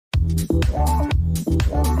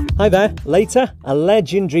Hi there, later, a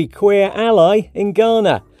legendary queer ally in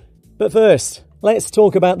Ghana. But first, let's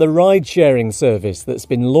talk about the ride-sharing service that's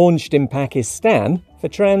been launched in Pakistan for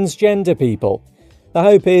transgender people. The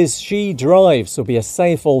hope is She Drives will be a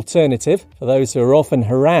safe alternative for those who are often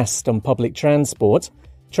harassed on public transport.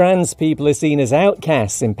 Trans people are seen as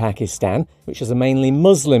outcasts in Pakistan, which is a mainly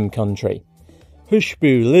Muslim country.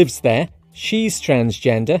 Khushbu lives there. She's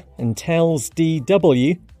transgender and tells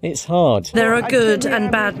DW it's hard. There are good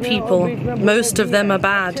and bad people. Most of them are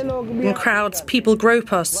bad. In crowds, people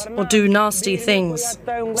grope us or do nasty things.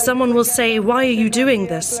 Someone will say, "Why are you doing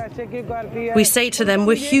this?" We say to them,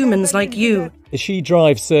 "We're humans like you." The She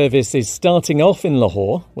Drive service is starting off in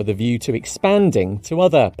Lahore with a view to expanding to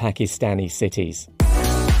other Pakistani cities.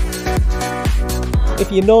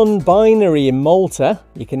 If you're non-binary in Malta,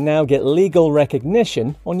 you can now get legal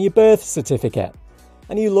recognition on your birth certificate.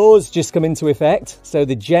 A new law's just come into effect, so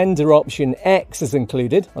the gender option X is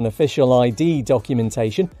included on official ID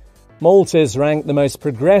documentation. Malta's ranked the most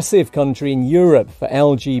progressive country in Europe for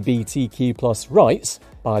LGBTQ+ rights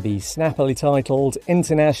by the snappily titled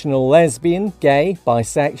International Lesbian, Gay,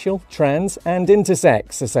 Bisexual, Trans and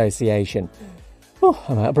Intersex Association. Oh,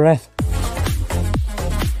 I'm out of breath.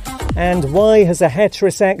 And why has a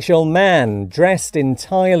heterosexual man dressed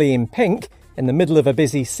entirely in pink in the middle of a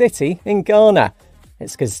busy city in Ghana?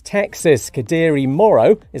 It's because Texas Kadiri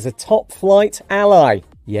Morrow is a top-flight ally.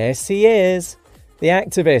 Yes, he is. The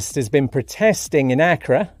activist has been protesting in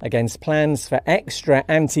Accra against plans for extra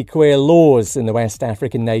anti-queer laws in the West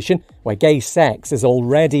African nation, where gay sex is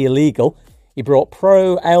already illegal. He brought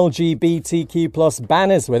pro-LGBTQ+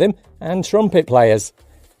 banners with him and trumpet players.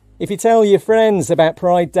 If you tell your friends about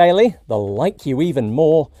Pride Daily, they'll like you even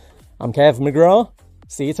more. I'm Kev McGrath.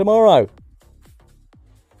 See you tomorrow.